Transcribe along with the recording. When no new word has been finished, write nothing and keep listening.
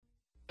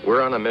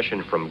We're on a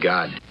mission from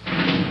God.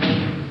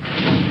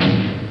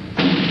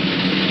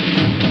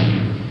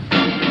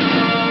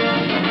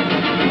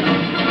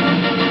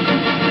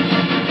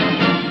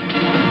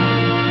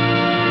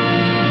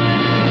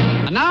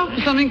 And now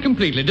for something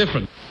completely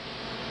different.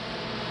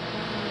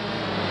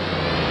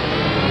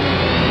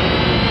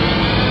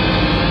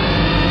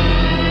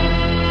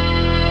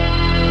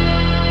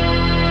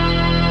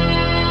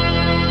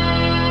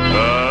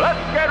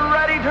 Let's get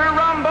ready to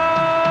rumble!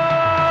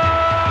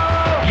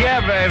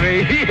 Yeah,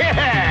 baby,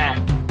 yeah!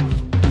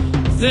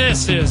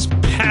 This is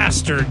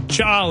Pastor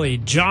Jolly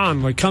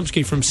John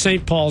Lekumsky from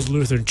St. Paul's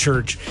Lutheran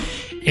Church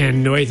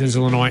in New Athens,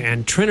 Illinois,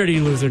 and Trinity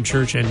Lutheran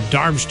Church in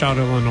Darmstadt,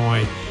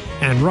 Illinois.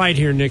 And right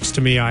here next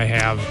to me I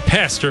have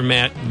Pastor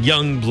Matt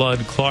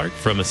Youngblood Clark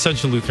from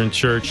Ascension Lutheran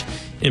Church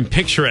in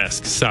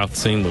picturesque South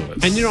St. Louis.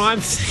 And, you know,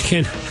 I'm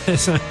thinking,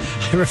 as I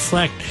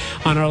reflect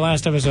on our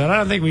last episode, I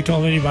don't think we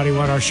told anybody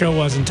what our show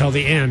was until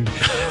the end.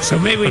 So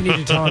maybe we need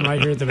to tell them right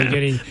here at the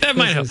beginning. That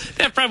might help.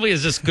 That probably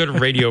is just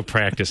good radio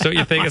practice, don't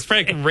you think? It's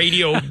probably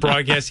radio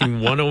broadcasting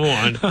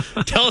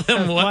 101. Tell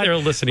them what they're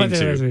listening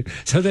to.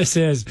 So this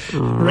is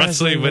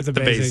Wrestling with the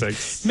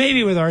Basics.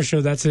 Maybe with our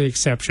show, that's the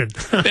exception.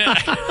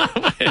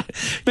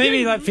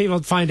 Maybe let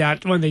people find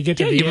out when they get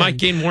to the end. You might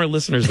gain more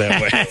listeners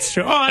that way. That's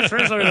true. Oh, that's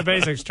Wrestling with the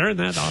Basics. Turn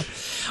that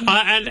off.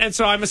 And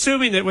so I'm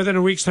assuming that within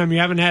a week's time you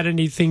haven't had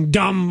anything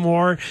dumb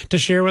more to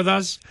share with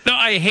us? No,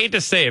 I hate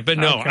to say it, but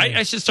no. Okay.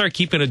 I should start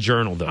keeping a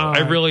journal, though. I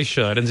really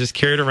should, and just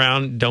carry it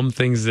around dumb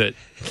things that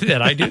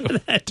I do.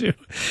 That do.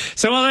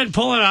 So, well, then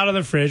pull it out of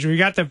the fridge. We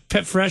got the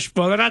fresh,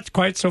 well, they're not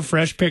quite so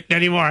fresh picked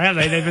anymore, have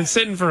they? They've been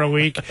sitting for a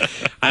week.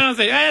 I don't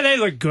think, they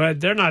look good.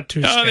 They're not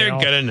too stale. Oh, they're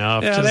good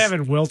enough. Yeah, they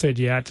haven't wilted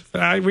yet.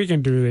 We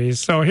can do these.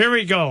 So here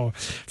we go.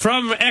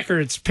 From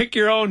Eckert's Pick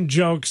Your Own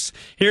Jokes.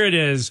 Here it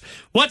is.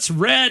 What's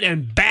red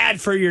and bad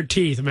for your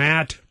teeth,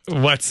 Matt?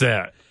 What's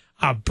that?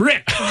 A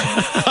brick.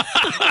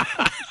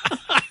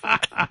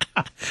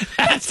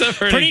 That's a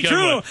pretty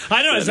true. One.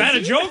 I know. Is that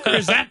a joke or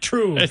is that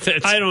true?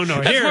 I don't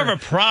know. That's more of a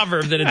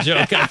proverb than a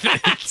joke, I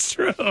think. It's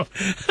true.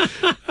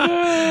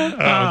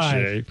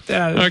 Okay.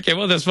 Okay.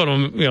 Well, this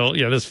one,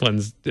 this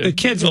one's the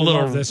kids a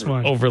little love this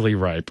one. Overly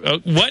ripe.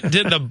 What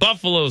did the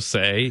buffalo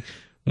say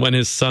when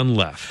his son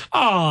left?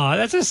 Oh,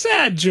 that's a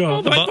sad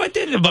joke. What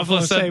did the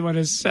buffalo say when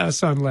his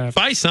son left?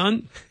 Bye,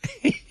 son.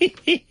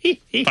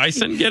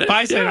 Bison, get it?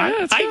 Bison.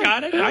 Yeah, I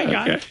got it. I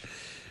got it.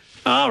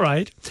 All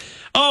right.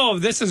 Oh,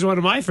 this is one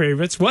of my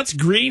favorites. What's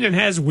green and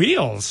has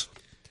wheels?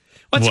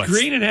 What's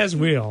green and has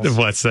wheels?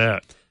 What's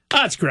that?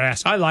 Oh, it's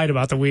grass. I lied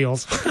about the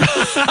wheels.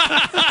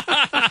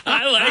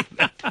 I like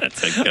that.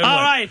 That's a good one.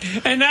 All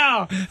right. And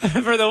now,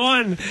 for the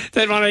one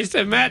that when I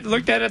said, Matt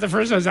looked at it the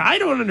first time, I said, I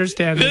don't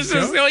understand this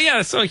joke.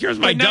 So here's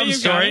my dumb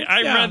story.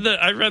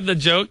 I read the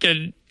joke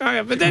and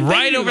but then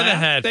right over the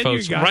head,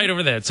 folks. Right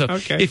over the head. So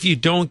if you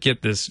don't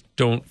get this,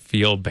 don't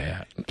feel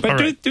bad.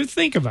 But do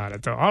think about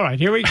it, though. All right,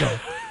 here we go.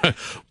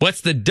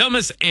 What's the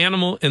dumbest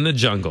animal in the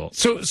jungle?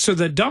 So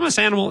the dumbest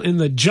animal in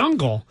the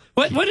jungle?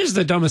 What is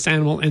the dumbest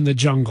animal in the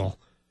jungle?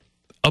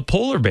 A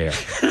polar bear.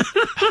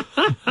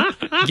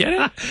 Get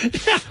it?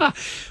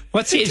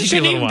 What's it? You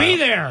shouldn't even be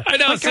there. I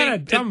know. What kind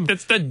of dumb?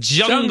 It's the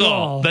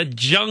jungle. The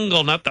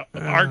jungle, not the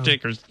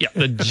Arctic.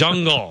 The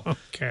jungle.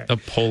 Okay. The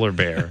polar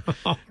bear.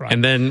 All right.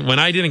 And then when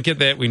I didn't get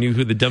that, we knew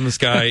who the dumbest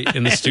guy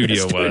in the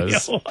studio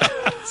was.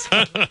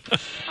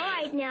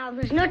 Now,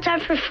 there's no time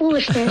for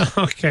foolishness.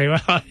 Okay,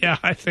 well, yeah,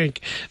 I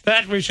think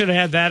that we should have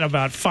had that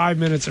about 5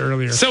 minutes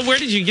earlier. So where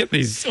did you get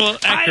these? Well,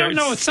 I don't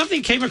know.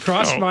 Something came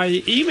across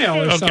my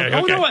email or something.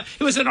 Oh, no,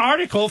 it was an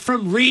article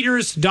from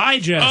Reader's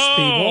Digest,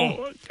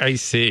 people. I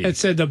see. It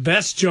said the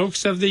best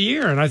jokes of the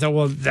year. And I thought,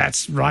 well,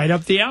 that's right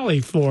up the alley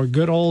for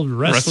good old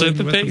Wrestling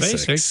with the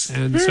Basics.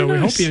 And Very so we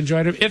nice. hope you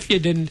enjoyed it. If you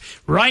didn't,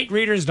 write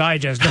Reader's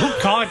Digest. Don't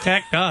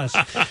contact us.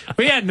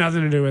 We had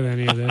nothing to do with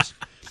any of this.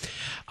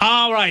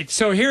 All right,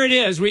 so here it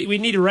is. We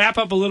need to wrap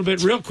up a little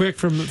bit real quick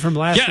from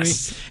last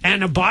week.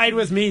 And abide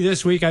with me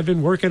this week. I've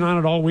been working on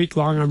it all week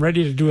long. I'm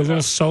ready to do a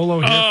little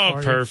solo here.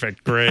 Oh,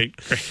 perfect. Great.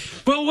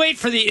 We'll wait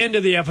for the end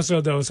of the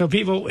episode, though, so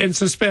people in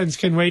suspense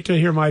can wait to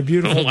hear my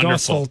beautiful,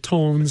 docile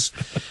tones.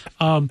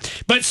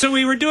 But so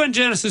we were doing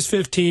Genesis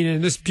 15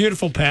 and this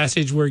beautiful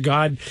passage where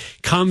God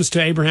comes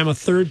to Abraham a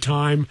third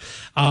time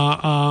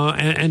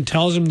and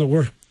tells him the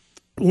word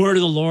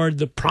of the Lord,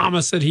 the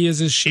promise that he is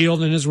his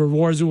shield and his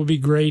rewards will be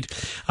great,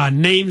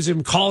 names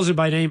him, calls him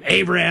by name,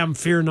 Abraham,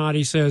 fear not,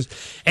 he says.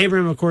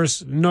 Abraham, of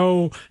course,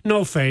 no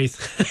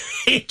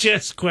faith. He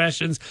just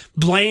questions,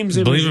 blames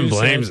him.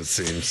 Blames, it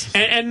seems.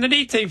 And the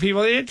neat thing,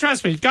 people,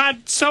 trust me,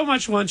 God so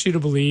much wants you to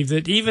believe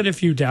that even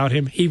if you doubt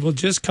him, he will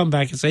just come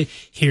back and say,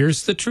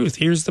 here's the truth,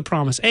 here's the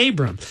promise.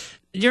 Abram,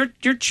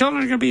 your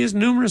children are going to be as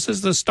numerous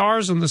as the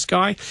stars in the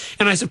sky.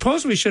 And I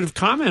suppose we should have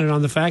commented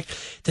on the fact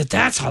that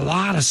that's a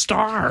lot of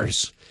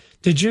stars.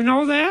 Did you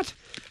know that?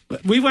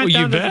 We went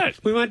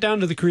down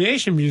to the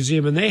Creation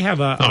Museum, and they have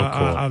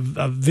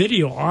a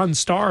video on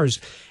stars,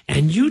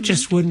 and you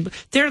just wouldn't.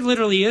 There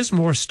literally is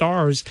more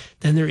stars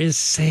than there is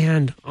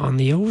sand on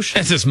the ocean.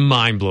 That's just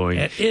mind blowing.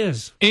 It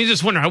is. And you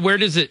just wonder where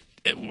does it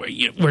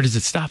where does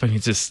it stop? I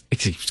mean, it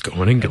keeps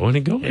going and going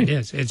and going. It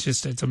is.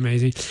 It's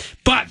amazing.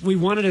 But we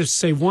wanted to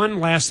say one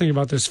last thing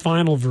about this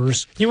final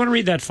verse. You want to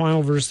read that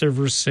final verse there,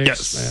 verse 6?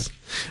 Yes.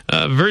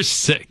 Verse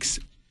 6.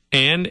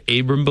 And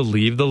Abram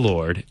believed the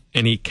Lord,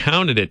 and he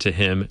counted it to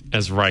him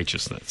as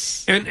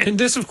righteousness. And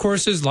this, of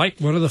course, is like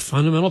one of the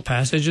fundamental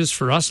passages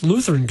for us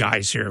Lutheran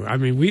guys here. I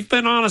mean, we've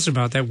been honest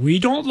about that. We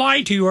don't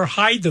lie to you or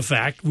hide the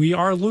fact we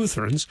are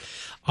Lutherans.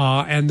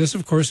 And this,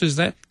 of course, is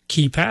that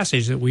key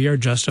passage that we are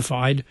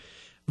justified,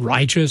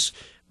 righteous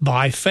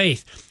by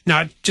faith.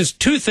 Now, just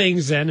two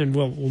things then, and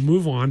we'll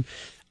move on.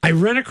 I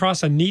ran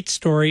across a neat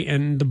story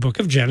in the book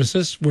of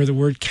Genesis where the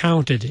word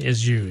counted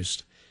is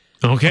used.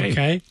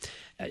 Okay.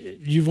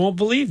 You won't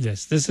believe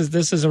this. This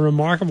is a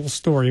remarkable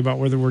story about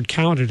where the word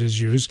counted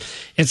is used.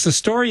 It's the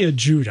story of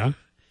Judah.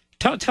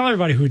 Tell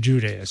everybody who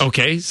Judah is.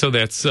 Okay, so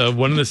that's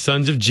one of the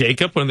sons of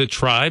Jacob, one of the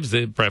tribes,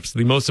 perhaps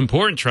the most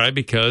important tribe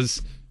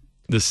because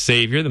the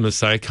Savior, the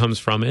Messiah, comes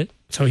from it.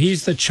 So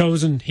he's the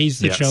chosen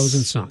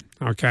son.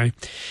 Okay.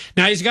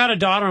 Now he's got a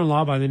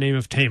daughter-in-law by the name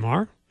of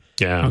Tamar.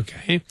 Yeah.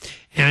 Okay.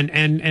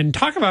 And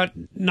talk about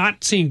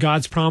not seeing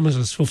God's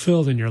promises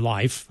fulfilled in your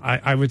life.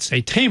 I would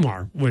say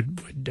Tamar would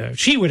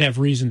have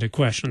reason to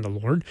question the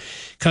Lord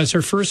because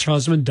her first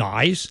husband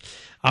dies.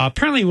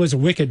 Apparently he was a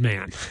wicked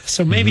man.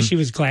 So maybe she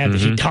was glad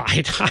that he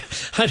died.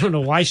 I don't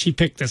know why she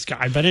picked this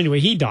guy, but anyway,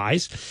 he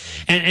dies.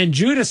 And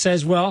Judah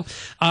says, well,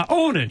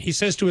 Onan, he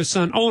says to his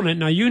son, Onan,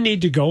 now you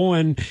need to go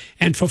and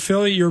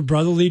fulfill your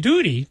brotherly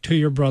duty to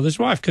your brother's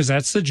wife, because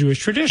that's the Jewish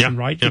tradition,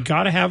 right? You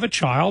got to have a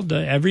child.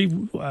 Every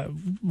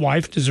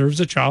wife deserves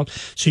a child.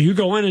 So you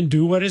go in and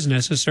do what is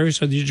necessary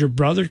so that your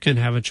brother can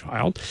have a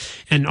child.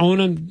 And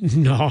Onan,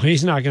 no,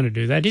 he's not going to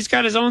do that. He's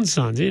got his own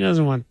sons. He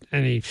doesn't want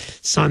any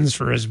sons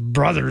for his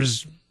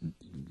brother's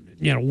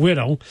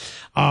widow.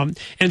 And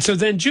so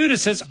then Judah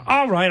says,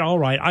 all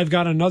right, I've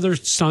got another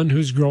son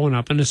who's growing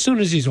up, and as soon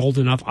as he's old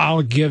enough,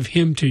 I'll give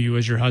him to you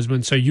as your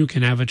husband so you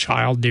can have a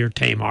child, dear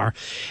Tamar.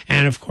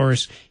 And of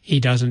course, he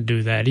doesn't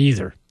do that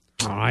either.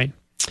 All right.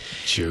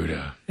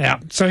 Judah.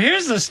 Yeah. So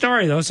here's the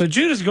story, though. So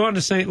Judah's going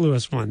to St.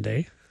 Louis one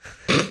day.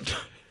 I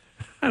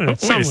don't know,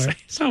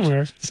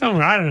 somewhere.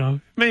 I don't know.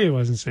 Maybe it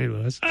wasn't St.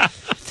 Louis.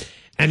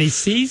 And he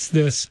sees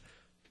this,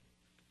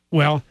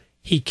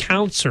 he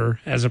counts her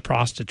as a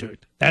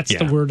prostitute. That's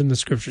the word in the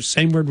scriptures.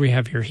 Same word we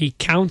have here. He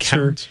counts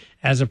her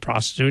as a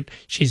prostitute.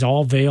 She's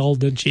all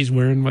veiled and she's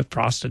wearing what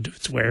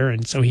prostitutes wear.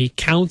 And so he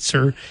counts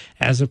her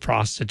as a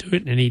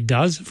prostitute. And he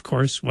does, of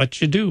course, what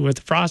you do with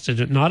a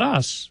prostitute. Not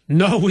us.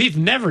 No, we've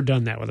never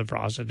done that with a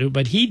prostitute.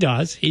 But he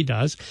does.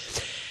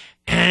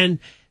 And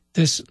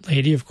this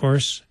lady, of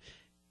course,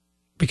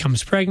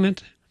 becomes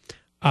pregnant.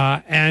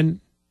 And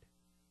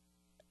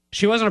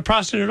she wasn't a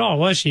prostitute at all,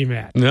 was she,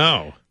 Matt?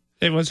 No.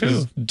 It was who?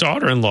 His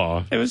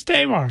daughter-in-law. It was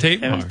Tamar.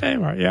 It was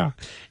Tamar, yeah.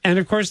 And,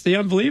 of course, the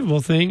unbelievable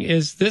thing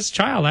is this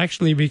child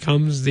actually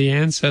becomes the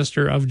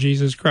ancestor of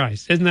Jesus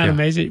Christ. Isn't that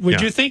amazing?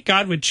 Would you think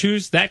God would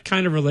choose that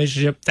kind of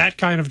relationship, that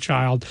kind of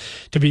child,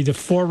 to be the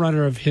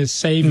forerunner of his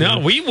Savior? No,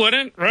 we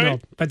wouldn't, right? No,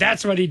 but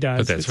that's what he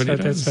does.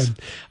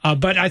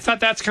 But I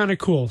thought that's kind of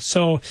cool.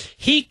 So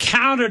he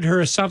counted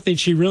her as something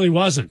she really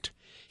wasn't.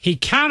 He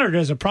counted her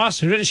as a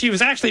prostitute, and she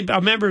was actually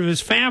a member of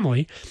his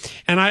family.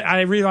 And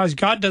I realized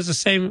God does the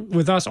same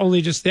with us,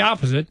 only just the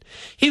opposite.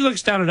 He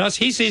looks down at us.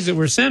 He sees that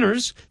we're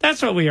sinners.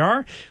 That's what we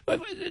are.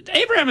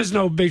 Abraham is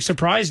no big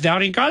surprise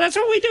doubting God. That's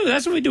what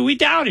we do. We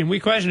doubt him.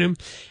 We question him.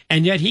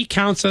 And yet he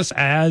counts us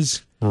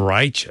as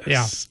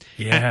righteous.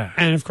 Yeah.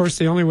 And of course,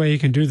 the only way he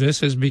can do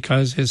this is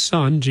because his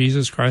son,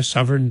 Jesus Christ,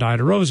 suffered and died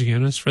and rose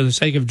again. It's for the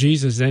sake of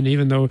Jesus, then,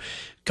 even though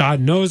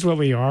God knows what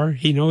we are,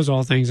 he knows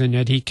all things, and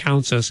yet he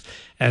counts us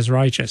as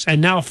righteous.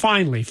 And now,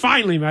 finally,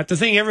 Matt, the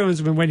thing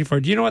everyone's been waiting for.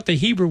 Do you know what the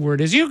Hebrew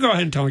word is? You go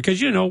ahead and tell me,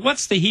 because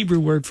what's the Hebrew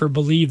word for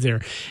believe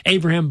there?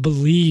 Abraham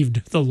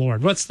believed the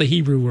Lord. What's the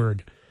Hebrew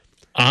word?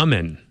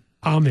 Amen.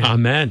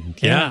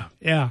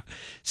 Yeah.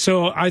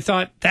 So I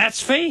thought,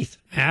 that's faith,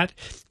 Matt.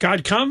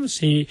 God comes,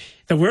 the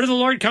word of the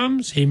Lord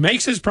comes, he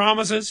makes his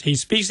promises, he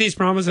speaks these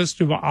promises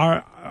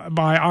by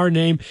our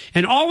name,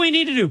 and all we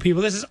need to do,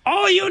 people, this is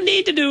all you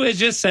need to do is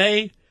just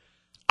say,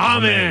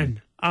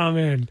 Amen.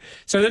 Amen.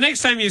 So the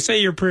next time you say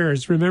your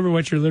prayers, remember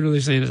what you're literally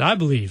saying is, I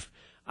believe.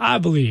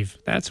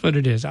 That's what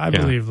it is. I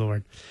believe,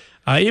 Lord.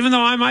 Even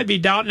though I might be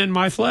doubting in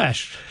my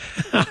flesh,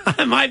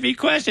 I might be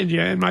questioning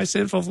you in my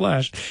sinful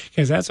flesh,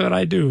 because that's what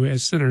I do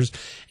as sinners.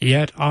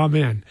 Yet,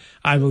 amen.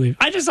 I believe.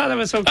 I just thought that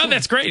was so cool. Oh,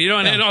 that's great.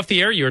 And off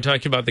the air, you were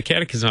talking about the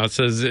catechism. It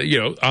says,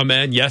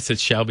 amen, yes, it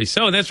shall be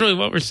so. And that's really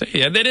what we're saying.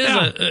 And that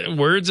is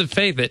words of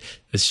faith, that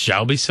this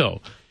shall be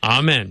so.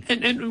 Amen.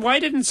 And why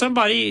didn't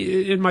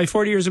somebody in my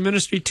 40 years of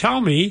ministry tell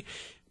me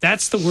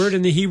that's the word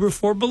in the Hebrew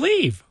for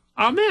believe?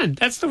 Amen.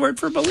 That's the word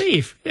for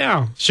belief.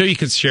 Yeah. So you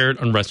could share it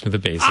on Rest with the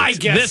Basics. I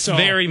guess this so.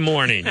 very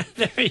morning.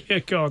 There you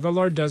go. The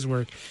Lord does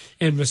work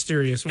in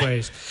mysterious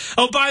ways.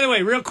 Oh, by the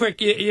way, real quick,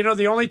 you know,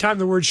 the only time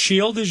the word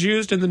shield is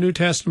used in the New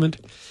Testament,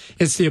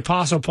 it's the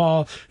Apostle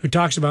Paul who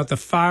talks about the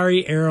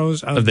fiery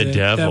arrows of the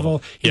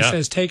devil. He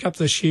says, take up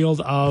the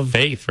shield of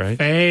faith, right?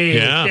 Faith.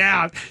 Yeah.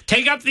 Yeah.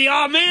 Take up the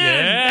amen.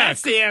 Yeah.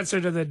 That's the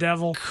answer to the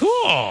devil.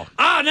 Cool.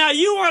 Now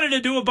you wanted to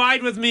do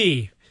Abide with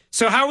Me.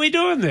 So how are we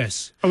doing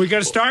this? Are we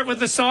going to start with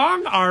the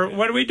song, or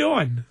what are we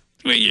doing?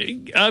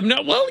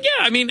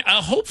 I mean,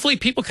 hopefully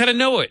people kind of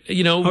know it.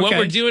 You know, what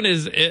we're doing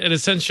is, in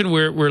Ascension,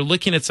 we're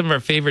looking at some of our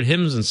favorite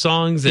hymns and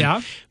songs,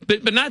 and,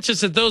 but not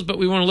just at those, but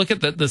we want to look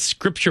at the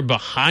scripture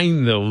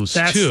behind those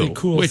That's too. the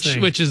cool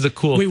thing. Which is the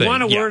cool thing. We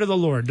want a word of the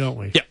Lord, don't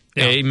we? Yeah.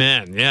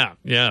 Amen. Yeah.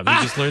 We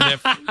just learned that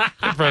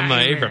from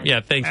Abram.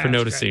 Yeah, thanks for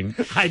noticing.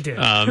 Great. I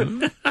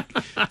did.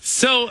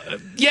 So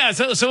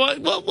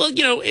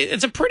you know,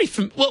 it's a pretty.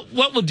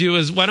 What we'll do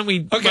is why don't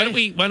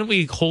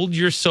we hold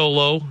your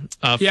solo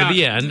for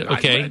the end?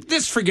 Okay.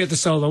 Just forget the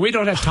solo. We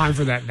don't have time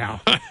for that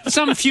now.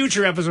 Some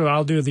future episode,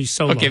 I'll do these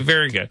solo. Okay,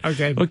 very good.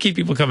 Okay, we'll keep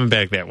people coming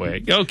back that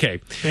way. Okay,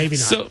 maybe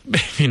not.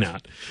 Maybe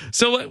not.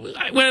 So what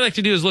I'd like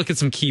to do is look at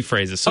some key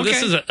phrases. So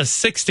this is a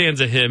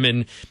 6-stanza hymn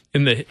in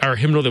our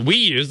hymnal that we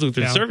use,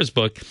 Lutheran Service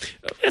Book.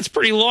 It's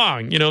pretty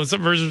long. You know,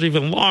 some versions are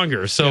even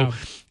longer. So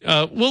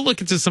we'll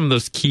look into some of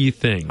those key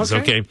things.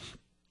 Okay.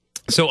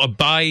 So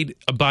abide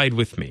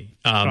with me.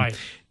 Right.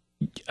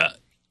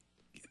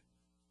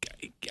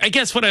 I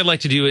guess what I'd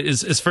like to do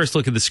is first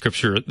look at the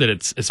scripture that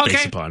it's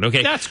based upon.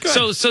 Okay, that's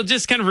good. So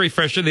just kind of a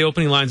refresher, the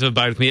opening lines of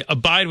Abide with Me.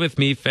 Abide with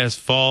me, fast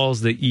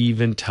falls the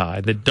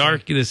eventide. The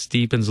darkness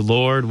deepens,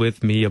 Lord,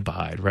 with me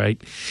abide, right?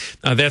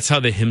 That's how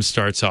the hymn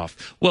starts off.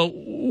 Well,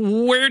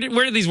 where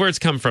did these words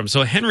come from?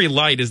 So Henry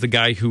Light is the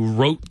guy who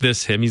wrote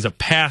this hymn. He's a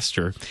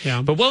pastor.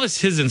 Yeah. But what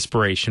was his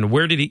inspiration?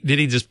 Where did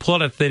he just pull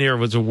it out of thin air?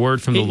 Was a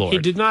word from the Lord? He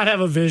did not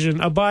have a vision.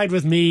 Abide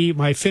with me,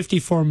 my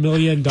 $54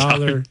 million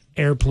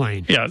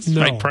airplane. Yes,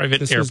 my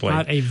private airplane. This was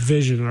not a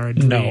vision or a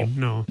dream.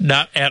 No,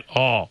 not at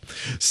all.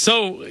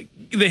 So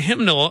the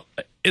hymnal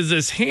is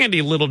this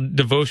handy little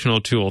devotional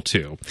tool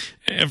too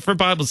for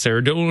Bible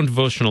study, doing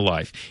devotional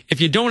life. If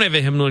you don't have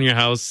a hymnal in your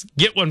house,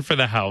 get one for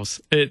the house.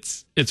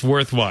 It's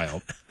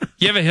worthwhile.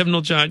 You have a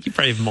hymnal, John? You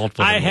probably have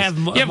multiple. I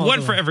hymnals. have. You have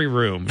one for every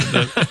room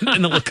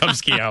in the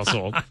Lukumsky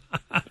household.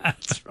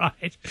 That's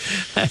right.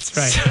 That's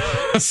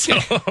right. So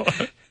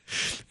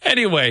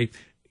anyway.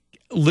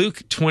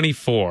 Luke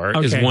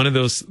 24 is one of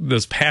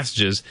those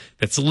passages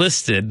that's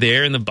listed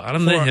there in the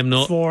bottom of the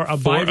hymnal. For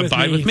abide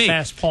with me.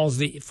 Fast falls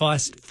the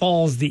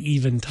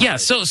eventide. Yeah.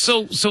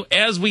 So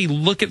as we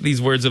look at these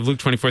words of Luke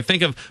 24,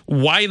 think of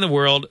why in the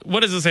world.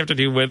 What does this have to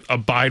do with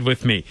abide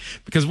with me?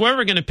 Because where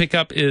we're going to pick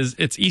up is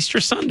it's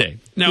Easter Sunday.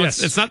 Now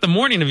it's not the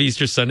morning of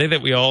Easter Sunday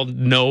that we all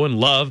know and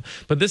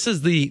love, but this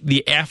is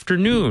the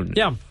afternoon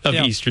of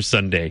Easter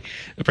Sunday,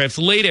 perhaps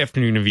late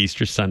afternoon of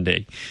Easter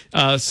Sunday.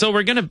 So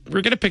we're gonna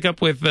pick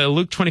up with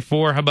Luke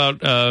 24. How about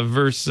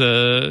verse?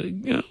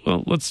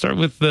 Let's start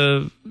with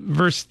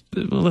verse.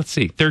 Let's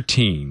see,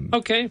 13.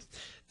 Okay,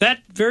 that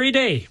very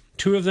day,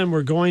 two of them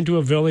were going to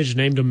a village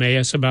named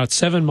Emmaus, about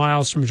 7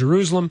 miles from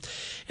Jerusalem,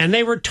 and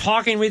they were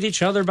talking with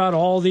each other about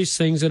all these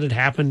things that had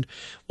happened.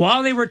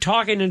 While they were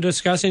talking and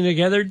discussing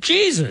together,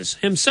 Jesus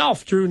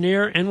himself drew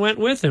near and went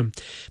with them,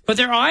 but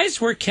their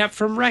eyes were kept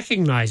from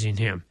recognizing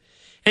him.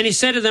 And he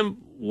said to them,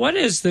 "What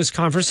is this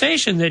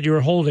conversation that you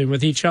are holding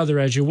with each other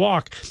as you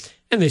walk?"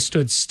 And they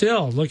stood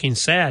still, looking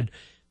sad.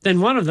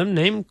 Then one of them,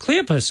 named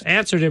Cleopas,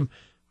 answered him,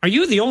 "Are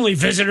you the only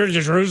visitor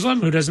to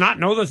Jerusalem who does not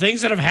know the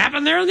things that have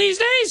happened there in these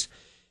days?"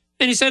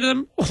 And he said to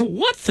them,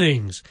 "What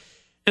things?"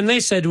 And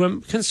they said to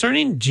him,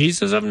 "Concerning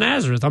Jesus of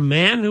Nazareth, a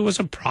man who was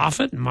a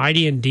prophet,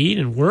 mighty in deed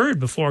and word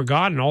before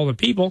God and all the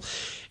people,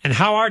 and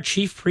how our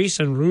chief priests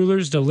and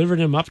rulers delivered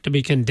him up to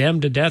be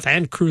condemned to death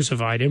and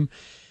crucified him.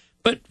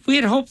 But we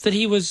had hoped that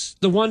he was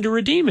the one to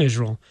redeem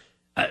Israel.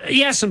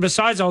 Yes, and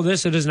besides all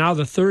this, it is now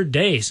the 3rd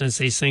day since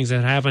these things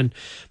had happened.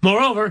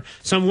 Moreover,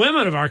 some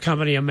women of our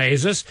company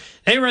amaze us.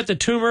 They were at the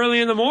tomb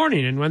early in the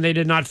morning, and when they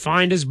did not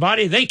find his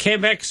body, they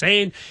came back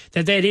saying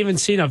that they had even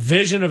seen a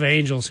vision of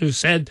angels who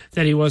said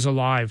that he was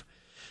alive.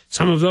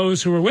 Some of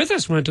those who were with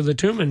us went to the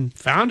tomb and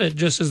found it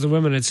just as the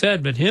women had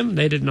said, but him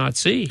they did not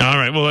see." All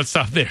right, well, let's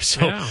stop there.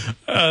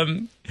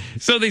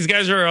 So these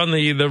guys are on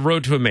the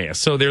road to Emmaus.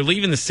 So they're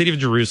leaving the city of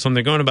Jerusalem.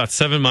 They're going about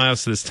 7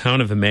 miles to this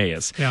town of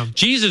Emmaus. Yeah.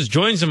 Jesus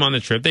joins them on the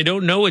trip. They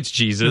don't know it's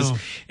Jesus. No.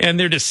 And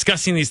they're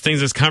discussing these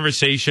things, this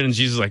conversation. And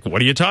Jesus is like,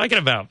 "What are you talking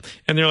about?"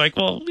 And they're like,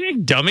 "Well, you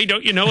dummy,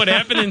 don't you know what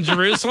happened in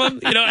Jerusalem?"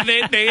 You know,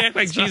 they act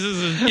like Jesus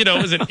is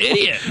an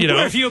idiot. You know,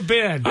 where have you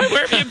been?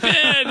 Where have you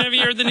been? Have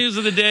you heard the news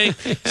of the day?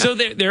 So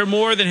they're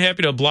more than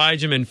happy to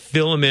oblige him and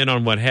fill him in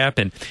on what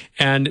happened.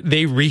 And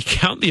they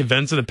recount the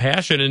events of the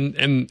Passion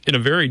in a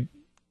very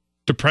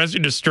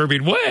depressing,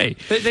 disturbing way.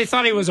 They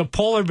thought he was a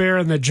polar bear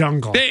in the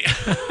jungle.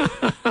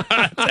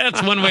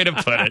 That's one way to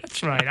put it.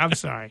 That's right. I'm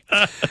sorry.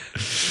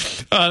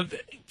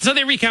 So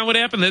they recount what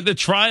happened, the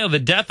trial, the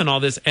death, and all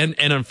this, and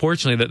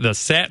unfortunately,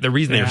 the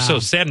reason they were so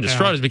sad and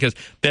distraught is because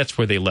that's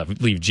where they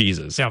leave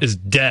Jesus, is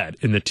dead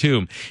in the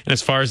tomb, and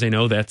as far as they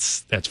know,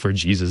 that's where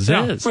Jesus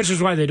is. Which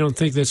is why they don't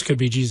think this could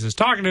be Jesus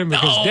talking to him,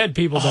 because dead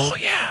people don't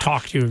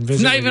talk to you and visit.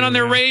 It's not even on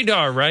their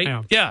radar,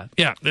 right? Yeah.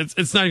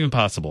 It's not even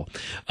possible.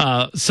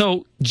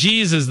 So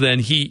Jesus then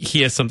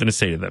he has something to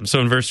say to them.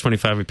 So in verse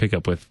 25, we pick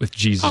up with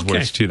Jesus'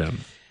 words to them.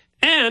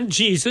 And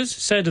Jesus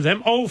said to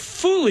them, O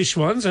foolish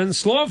ones, and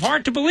slow of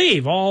heart to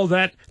believe all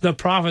that the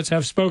prophets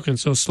have spoken,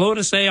 so slow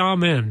to say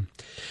amen.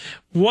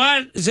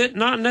 What is it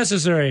not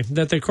necessary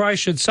that the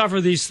Christ should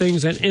suffer these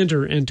things and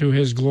enter into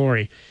his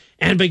glory?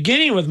 And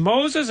beginning with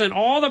Moses and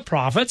all the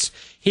prophets,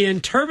 he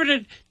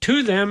interpreted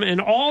to them in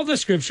all the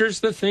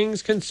scriptures the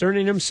things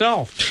concerning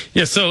himself.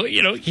 Yeah, so,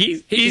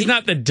 he's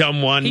not the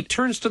dumb one. He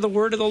turns to the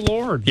word of the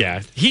Lord.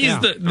 Yeah,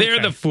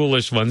 they're the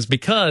foolish ones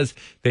because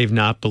they've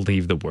not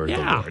believed the word of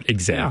the Lord.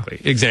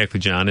 Exactly,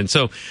 John. And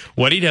so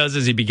what he does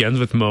is he begins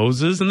with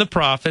Moses and the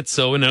prophets.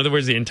 So in other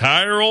words, the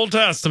entire Old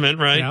Testament,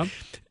 right? Yeah.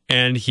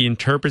 And he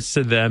interprets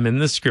to them in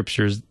the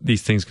scriptures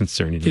these things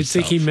concerning himself. Do you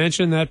think he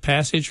mentioned that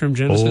passage from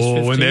Genesis 15?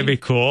 Oh, wouldn't that be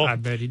cool? I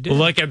bet he did.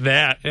 Look at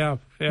that. Yeah.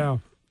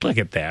 Look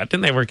at that.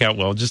 Didn't they work out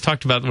well? Just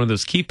talked about one of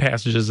those key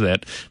passages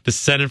that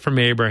descended from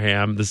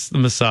Abraham, the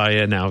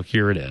Messiah. Now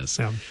here it is.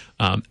 Yeah.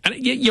 And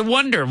you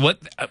wonder what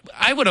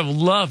I would have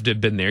loved to have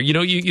been there.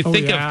 You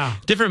think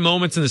of different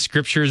moments in the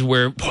scriptures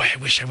where, boy, I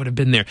wish I would have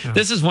been there. Yeah.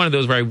 This is one of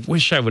those where I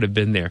wish I would have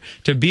been there.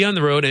 To be on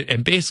the road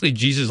and basically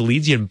Jesus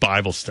leads you in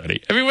Bible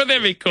study. I mean, wouldn't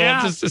that be cool?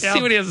 Just to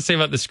see what he has to say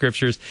about the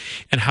scriptures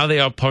and how they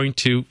all point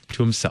to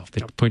himself.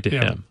 They point to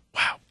him.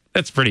 Wow.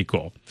 That's pretty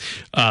cool.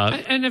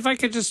 And if I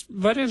could just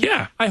butt in,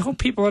 I hope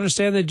people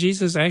understand that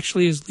Jesus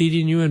actually is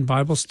leading you in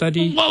Bible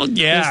study. Well,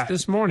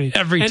 this morning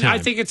every time. And I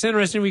think it's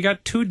interesting. We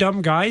got two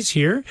dumb guys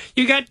here.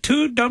 You got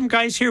two dumb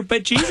guys here,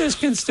 but Jesus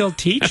can still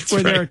teach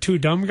where there are two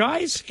dumb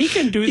guys. He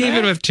can do that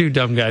even with two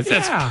dumb guys.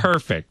 That's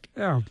perfect.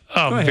 Yeah.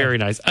 Oh, very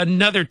nice.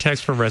 Another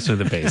text for Wrestling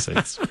the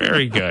Basics.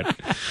 Very good.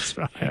 That's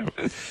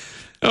right.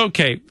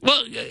 Okay,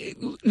 well,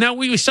 now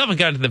we still haven't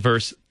gotten to the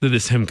verse that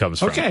this hymn comes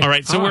from. Okay. All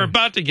right, so we're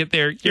about to get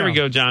there. Here we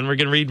go, John. We're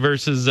going to read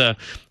verses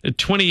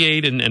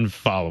 28 and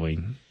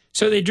following.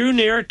 So they drew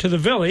near to the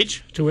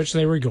village to which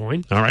they were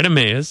going. All right,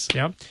 Emmaus.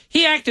 Yep.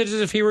 He acted as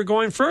if he were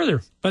going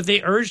further, but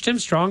they urged him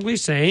strongly,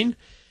 saying,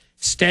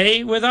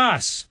 Stay with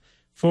us,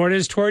 for it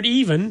is toward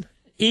evening,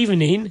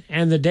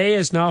 and the day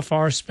is now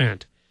far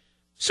spent.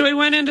 So he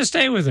went in to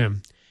stay with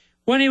them.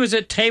 When he was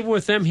at table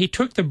with them, he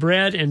took the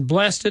bread and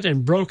blessed it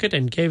and broke it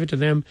and gave it to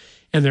them,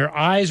 and their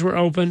eyes were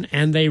open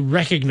and they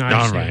recognized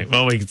him. All right.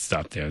 Well, we can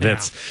stop there.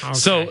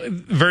 So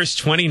verse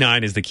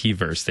 29 is the key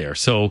verse there.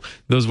 So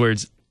those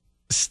words,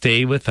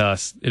 stay with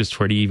us. It is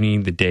toward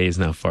evening. The day is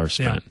now far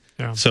spent.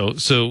 Yeah. So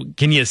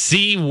can you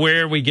see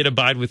where we get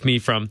abide with me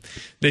from?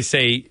 They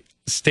say,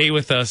 stay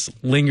with us,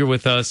 linger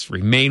with us,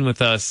 remain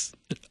with us,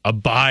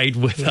 abide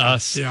with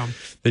us. Yeah.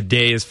 The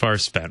day is far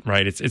spent,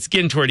 right? It's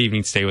getting toward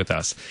evening, stay with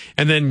us.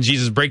 And then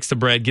Jesus breaks the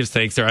bread, gives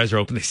thanks, their eyes are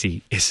open, they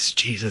see, this is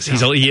Jesus.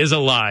 He is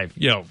alive.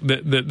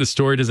 The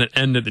story doesn't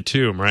end at the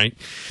tomb, right?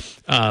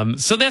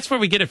 So that's where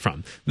we get it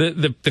from.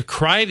 The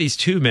cry of these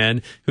two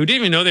men who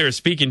didn't even know they were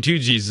speaking to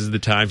Jesus at the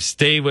time,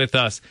 stay with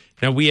us.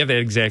 Now we have that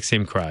exact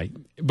same cry,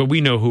 but we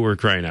know who we're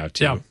crying out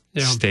to.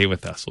 Yeah. Stay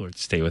with us, Lord,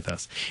 stay with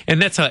us.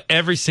 And that's how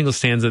every single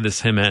stanza of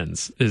this hymn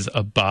ends, is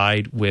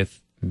abide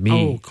with me.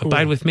 Oh, cool.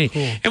 Abide with me.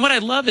 Cool. And what I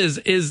love is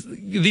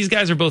these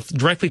guys are both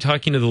directly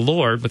talking to the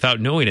Lord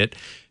without knowing it.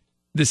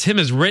 This hymn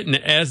is written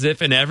as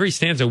if in every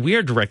stanza we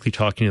are directly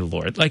talking to the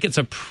Lord. Like it's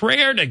a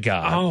prayer to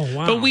God. Oh,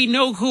 wow. But we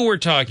know who we're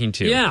talking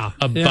to. Yeah.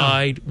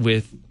 Abide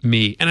with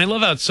me. And I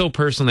love how it's so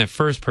personal, that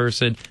first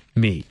person,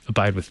 me.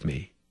 Abide with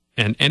me.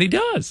 And he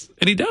does.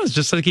 And he does,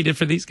 just like he did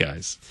for these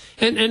guys.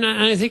 And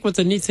I think what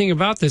the neat thing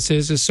about this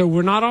is so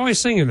we're not always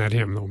singing that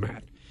hymn, though,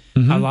 Matt.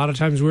 Mm-hmm. A lot of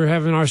times we're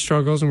having our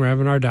struggles and we're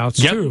having our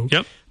doubts, too.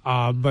 Yep.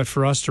 But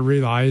for us to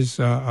realize,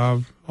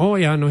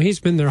 he's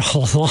been there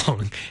all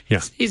along.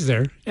 Yeah. He's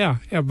there. Yeah.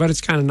 But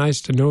it's kind of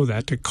nice to know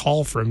that, to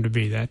call for him to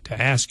be that,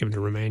 to ask him to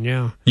remain.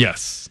 Yeah.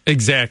 Yes,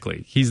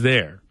 exactly. He's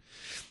there.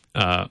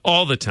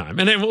 All the time.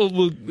 And then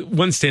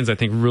one stanza, I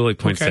think, really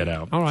points that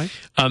out. All right.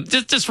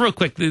 Just real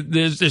quick,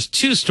 there's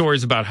two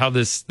stories about how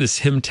this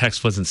hymn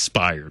text was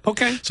inspired.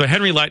 Okay. So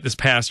Henry Light, this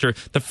pastor,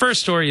 the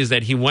first story is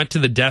that he went to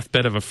the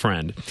deathbed of a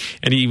friend,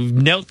 and he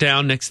knelt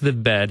down next to the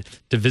bed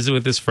to visit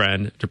with his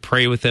friend, to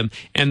pray with him,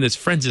 and this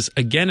friend just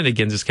again and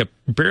again just kept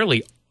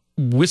barely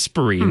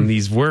whispering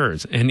these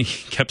words, and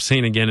he kept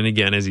saying again and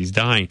again as he's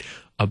dying,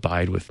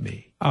 abide with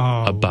me.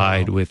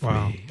 Abide with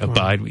me.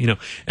 Abide,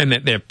 and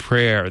that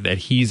prayer that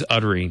he's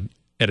uttering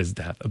at his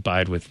death,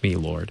 abide with me,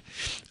 Lord.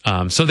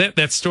 So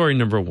that's story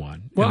number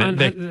one. Well,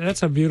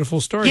 that's a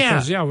beautiful story.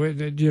 Because,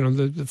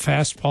 the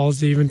fast falls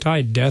the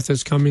eventide. Death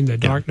is coming, the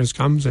darkness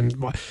comes, and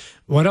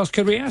what else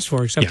could we ask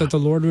for except that the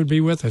Lord would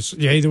be with us?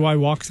 Yea, though I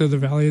walk through the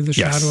valley of the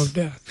shadow of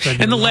death.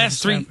 And the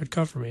last three would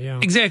cover me. Yeah.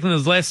 Exactly.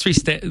 Those last three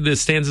the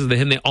stanzas of the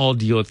hymn, they all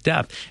deal with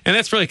death. And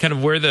that's really kind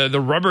of where the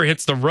rubber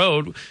hits the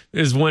road,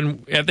 is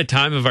when at the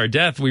time of our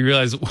death, we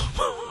realize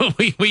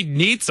we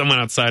need someone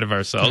outside of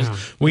ourselves. Yeah.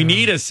 We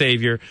need a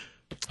Savior.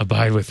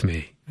 Abide with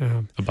me.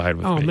 Yeah. Abide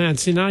with me. Oh, man.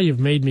 See, now you've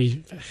made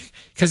me...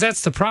 Because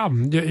that's the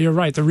problem. You're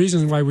right. The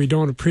reason why we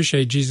don't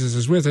appreciate Jesus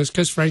is with us,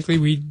 because, frankly,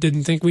 we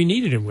didn't think we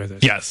needed him with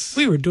us. Yes.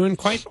 We were doing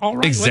quite all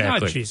right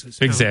without Jesus.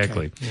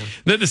 Exactly. Okay.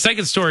 Yeah. The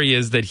second story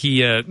is that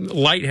he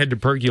Light had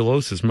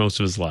tuberculosis most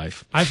of his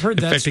life. I've heard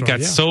that. In fact, it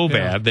got so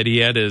bad that he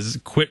had to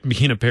quit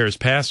being a parish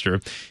pastor.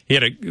 He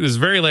had his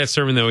very last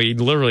sermon, though, he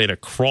literally had to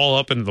crawl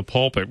up into the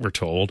pulpit, we're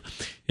told.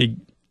 He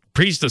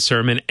preached a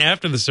sermon.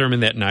 After the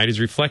sermon that night, he's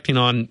reflecting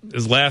on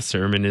his last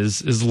sermon,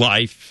 his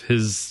life,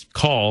 his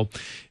call,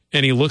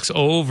 and he looks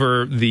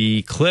over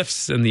the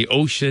cliffs and the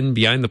ocean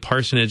behind the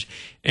parsonage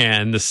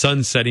and the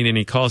sun setting, and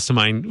he calls to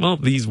mind,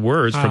 these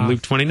words from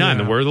Luke 29,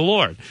 the word of the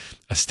Lord.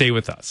 Stay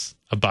with us,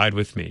 abide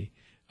with me,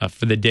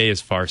 for the day is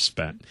far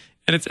spent.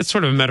 And it's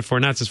sort of a metaphor,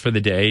 not just for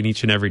the day and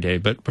each and every day,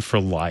 but for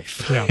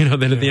life. Yeah.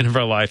 That at the end of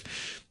our life,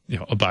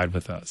 abide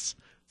with us.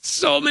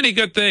 So many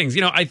good things.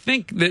 I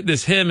think that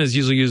this hymn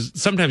is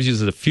sometimes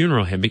used as a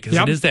funeral hymn, because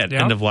it is that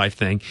end of life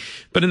thing.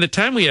 But in the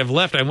time we have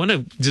left, I want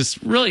to just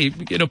really,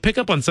 pick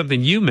up on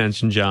something you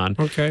mentioned, John.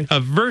 Okay.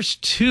 Verse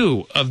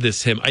 2 of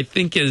this hymn, I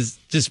think, is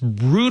just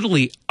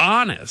brutally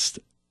honest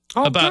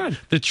about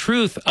the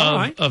truth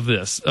of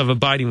this, of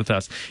abiding with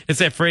us. It's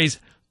that phrase,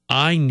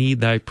 I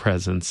need thy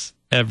presence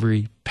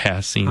every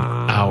passing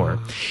hour.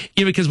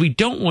 Because we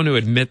don't want to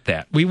admit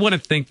that. We want to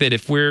think that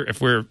if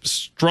we're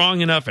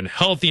strong enough and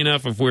healthy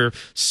enough, if we're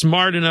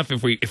smart enough,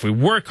 if we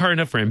work hard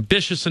enough, we're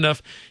ambitious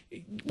enough,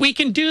 we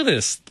can do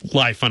this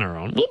life on our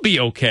own. We'll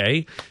be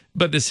okay.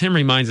 But this hymn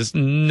reminds us,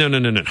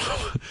 no.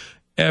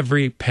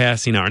 Every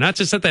passing hour, not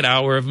just at that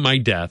hour of my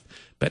death,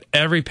 but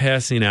every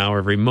passing hour,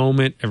 every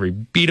moment, every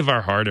beat of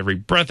our heart, every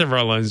breath of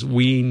our lungs,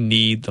 we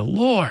need the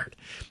Lord.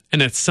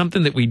 And it's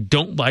something that we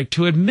don't like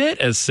to admit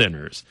as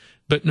sinners.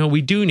 But no,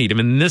 we do need him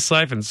in this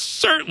life and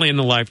certainly in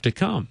the life to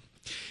come.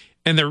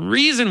 And the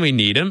reason we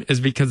need him is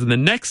because in the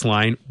next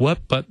line,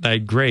 what but thy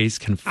grace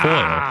can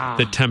foil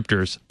the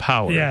tempter's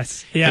power.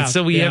 Yes. Yeah. And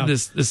so we have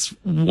this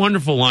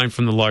wonderful line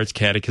from the Large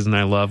Catechism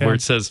I love, where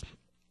it says,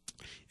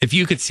 if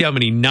you could see how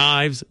many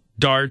knives,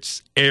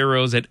 darts,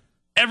 arrows at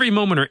every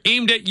moment are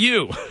aimed at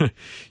you,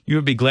 you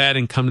would be glad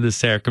and come to the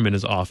sacrament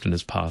as often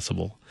as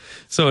possible.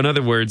 So in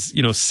other words,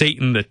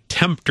 Satan, the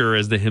tempter,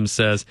 as the hymn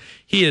says,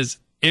 he is,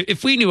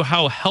 if we knew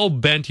how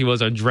hell-bent he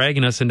was on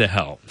dragging us into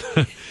hell,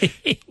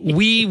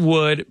 we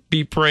would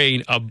be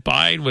praying,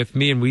 abide with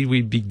me, and we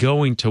would be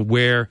going to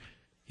where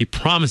he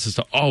promises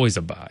to always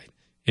abide,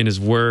 in his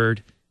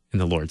word, in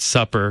the Lord's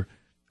Supper,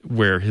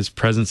 where his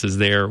presence is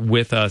there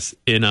with us,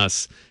 in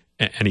us,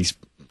 and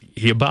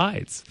he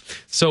abides.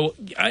 So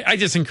I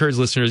just encourage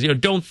listeners,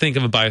 don't think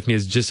of Abide With Me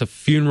as just a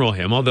funeral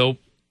hymn, although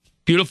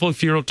beautiful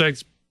funeral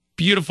text,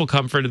 beautiful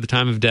comfort at the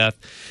time of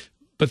death.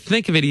 But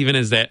think of it even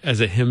as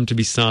a hymn to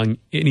be sung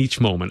in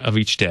each moment of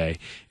each day,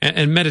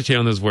 and meditate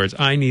on those words.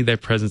 I need thy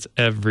presence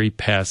every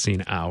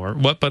passing hour.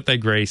 What but thy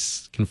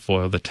grace can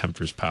foil the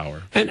tempter's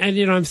power? And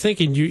I'm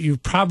thinking you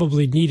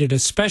probably need it,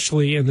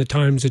 especially in the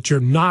times that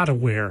you're not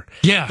aware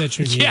that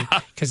you need it,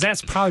 because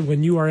that's probably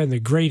when you are in the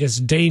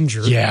greatest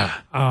danger. Yeah.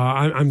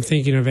 I'm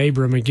thinking of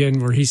Abram again,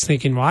 where he's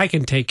thinking, well, I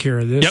can take care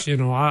of this. Yep.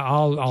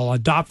 I'll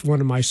adopt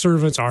one of my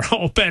servants, or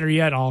better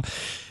yet, I'll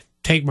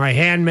take my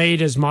handmaid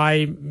as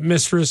my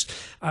mistress.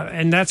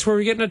 And that's where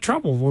we get into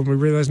trouble, when we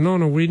realize, no,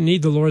 we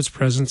need the Lord's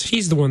presence.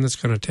 He's the one that's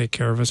going to take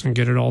care of us and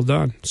get it all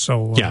done.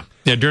 So yeah,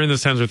 during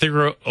those times we think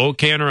we're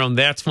okay on our own,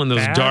 that's when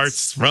those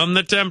darts from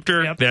the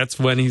tempter, that's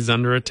when he's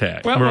under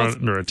attack. Well,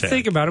 under attack.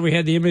 Think about it. We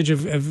had the image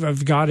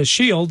of God as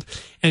shield,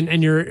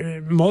 and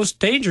you're most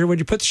danger when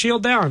you put the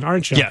shield down,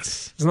 aren't you?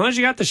 Yes. As long as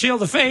you got the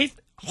shield of faith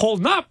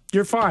holding up,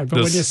 you're fine.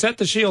 But when you set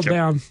the shield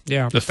down,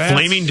 the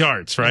flaming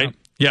darts, right?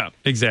 Yeah,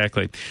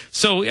 exactly.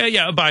 So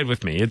abide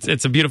with me.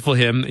 It's a beautiful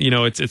hymn.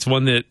 It's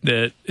one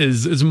that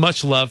is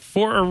much loved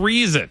for a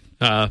reason.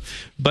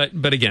 But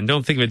again,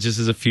 don't think of it just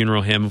as a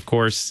funeral hymn. Of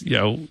course,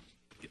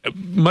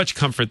 much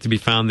comfort to be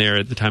found there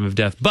at the time of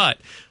death. But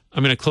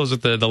I'm going to close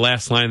with the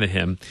last line of the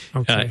hymn.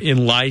 Okay.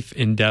 In life,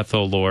 in death,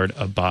 O Lord,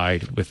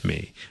 abide with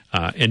me.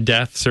 In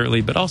death, certainly,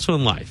 but also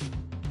in life,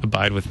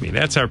 abide with me.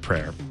 That's our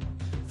prayer.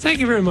 Thank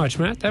you very much,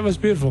 Matt. That was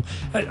beautiful.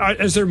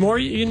 Is there more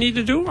you need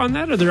to do on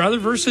that? Are there other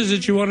verses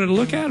that you wanted to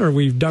look at, or are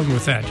we done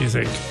with that, do you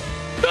think?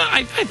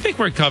 I think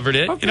we're covered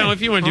it. Okay.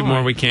 If you want to do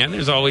more, we can.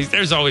 There's always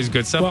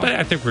good stuff, but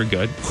I think we're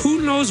good.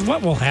 Who knows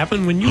what will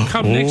happen when you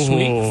come next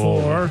week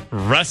for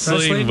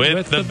Wrestling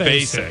with the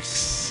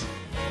Basics.